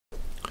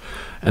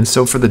And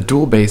so for the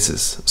dual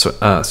basis,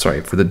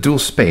 for the dual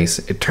space,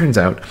 it turns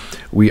out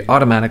we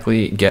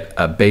automatically get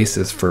a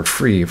basis for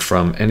free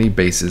from any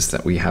basis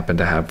that we happen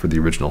to have for the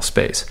original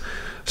space.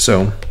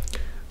 So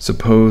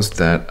suppose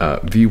that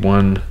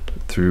V1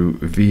 through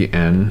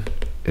Vn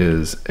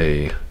is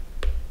a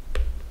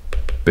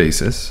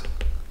basis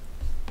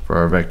for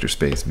our vector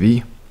space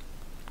V.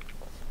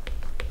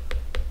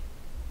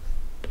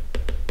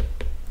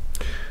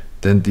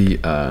 Then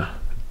the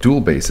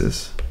dual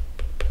basis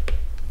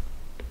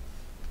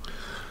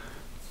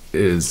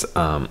is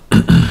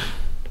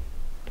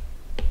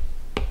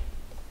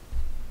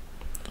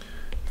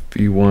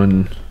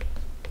V1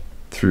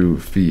 through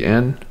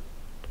Vn,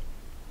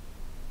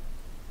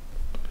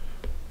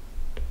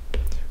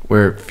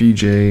 where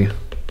Vj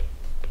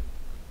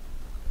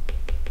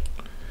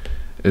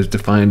is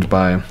defined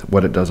by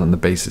what it does on the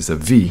basis of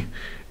V,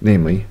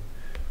 namely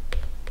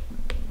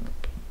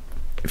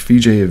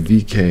Vj of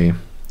Vk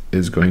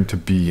is going to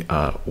be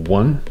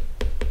 1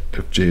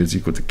 if j is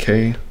equal to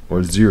k,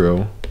 or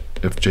 0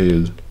 if j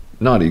is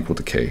not equal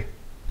to k.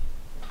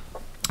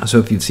 So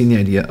if you've seen the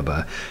idea of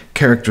a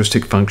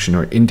characteristic function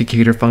or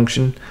indicator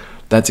function,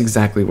 that's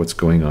exactly what's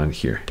going on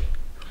here.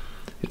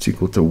 It's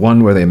equal to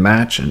 1 where they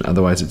match, and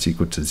otherwise it's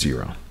equal to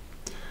 0.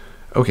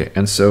 Okay,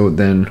 and so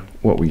then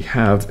what we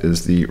have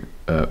is the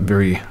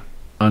very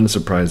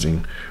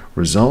unsurprising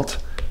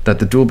result that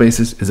the dual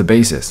basis is a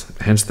basis,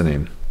 hence the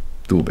name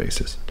dual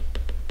basis.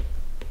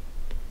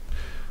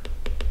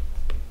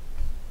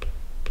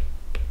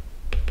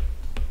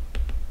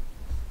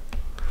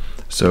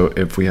 So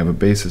if we have a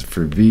basis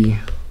for V,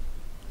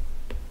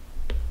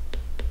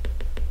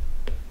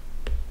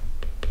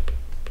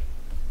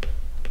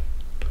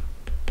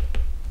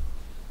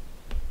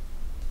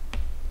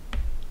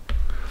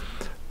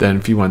 then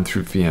V1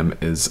 through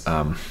Vm is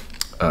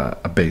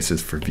a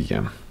basis for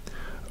Vm.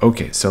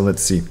 Okay, so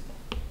let's see.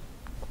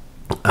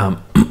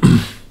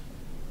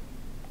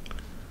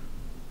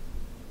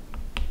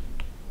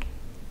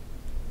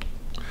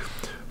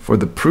 For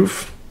the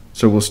proof,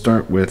 so we'll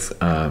start with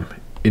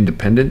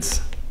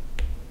independence,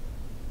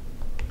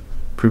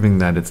 proving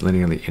that it's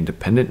linearly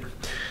independent.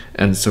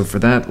 And so for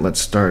that,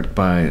 let's start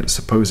by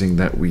supposing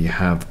that we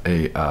have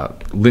a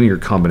linear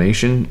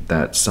combination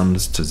that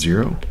sums to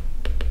 0.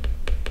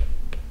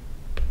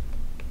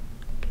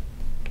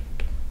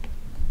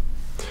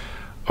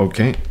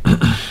 Okay,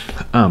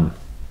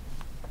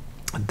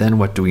 then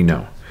what do we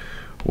know?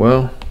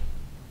 Well,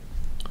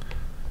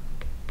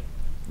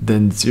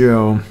 then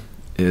 0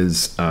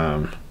 is,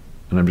 and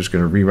I'm just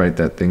going to rewrite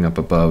that thing up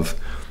above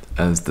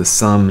as the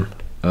sum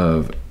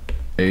of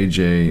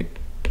aj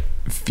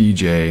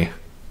Vj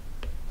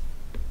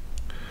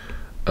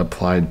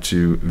applied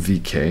to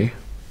Vk.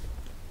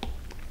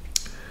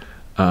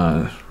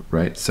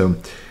 Right, so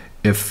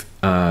if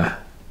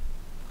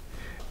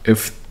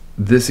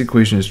this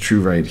equation is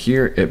true right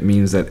here, it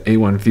means that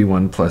a1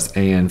 v1 plus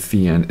an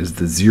phi is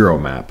the 0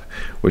 map,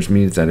 which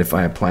means that if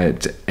I apply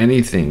it to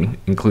anything,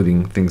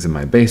 including things in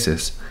my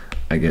basis,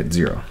 I get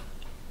 0.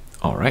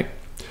 All right.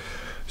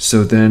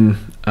 So then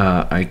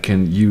I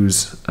can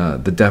use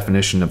the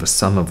definition of a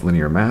sum of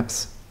linear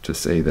maps to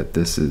say that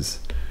this is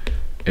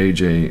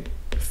aj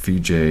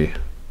Vj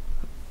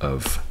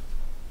of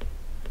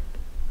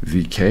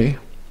Vk.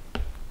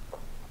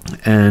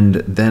 And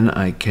then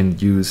I can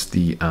use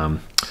the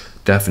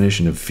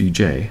definition of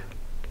Vj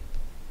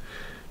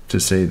to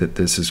say that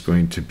this is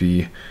going to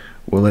be,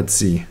 well, let's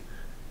see,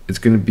 it's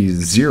going to be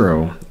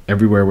 0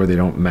 everywhere where they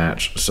don't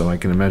match. So I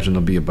can imagine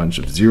there'll be a bunch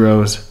of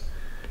zeros,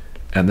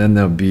 and then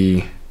there'll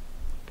be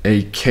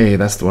a k,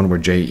 that's the one where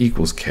j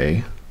equals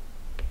k.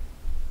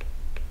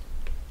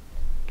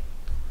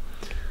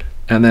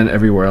 And then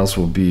everywhere else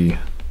will be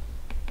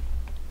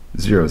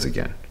zeros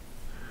again.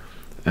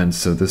 And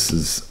so this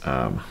is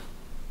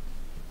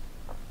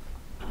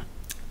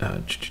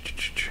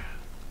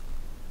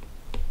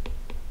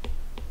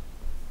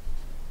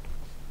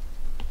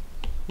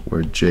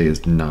where j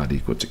is not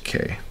equal to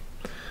k.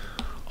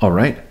 All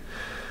right.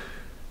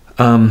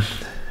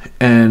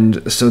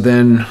 And so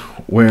then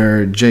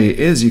where j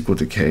is equal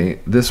to k,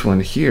 this one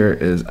here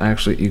is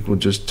actually equal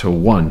just to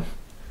 1.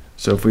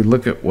 So if we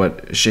look at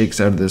what shakes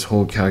out of this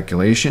whole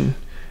calculation,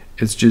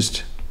 it's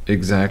just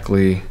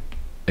exactly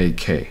a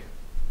k.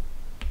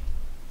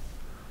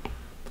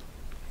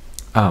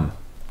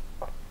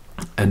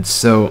 And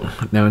so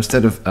now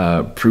instead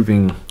of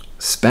proving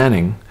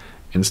spanning,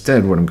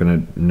 instead what I'm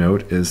going to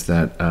note is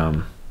that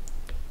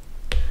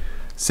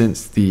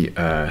since the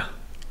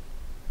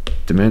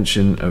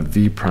dimension of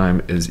v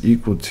prime is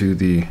equal to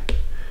the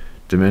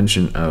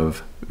dimension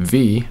of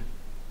v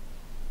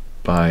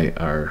by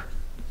our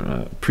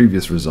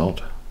previous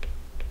result,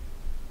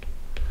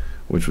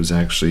 which was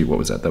actually, what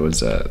was that? That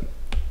was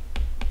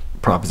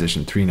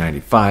proposition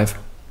 395.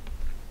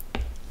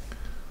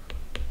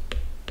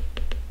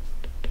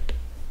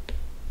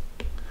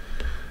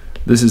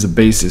 This is a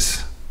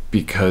basis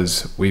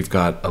because we've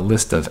got a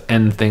list of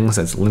n things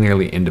that's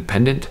linearly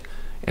independent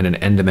in an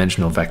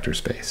n-dimensional vector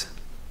space.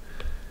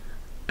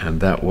 And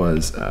that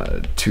was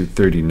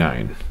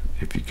 239,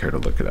 if you care to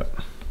look it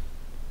up.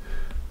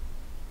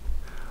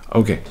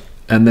 Okay,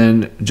 and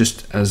then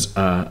just as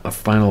a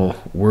final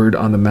word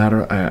on the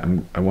matter,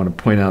 I want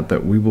to point out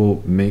that we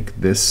will make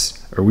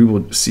this, or we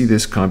will see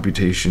this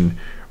computation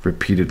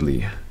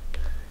repeatedly,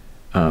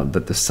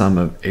 that the sum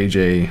of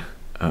AJ,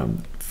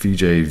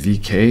 VJ,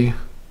 VK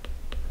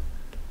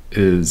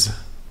is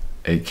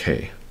a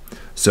K.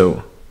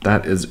 So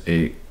that is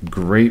a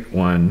great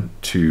one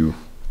to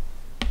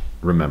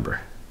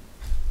remember.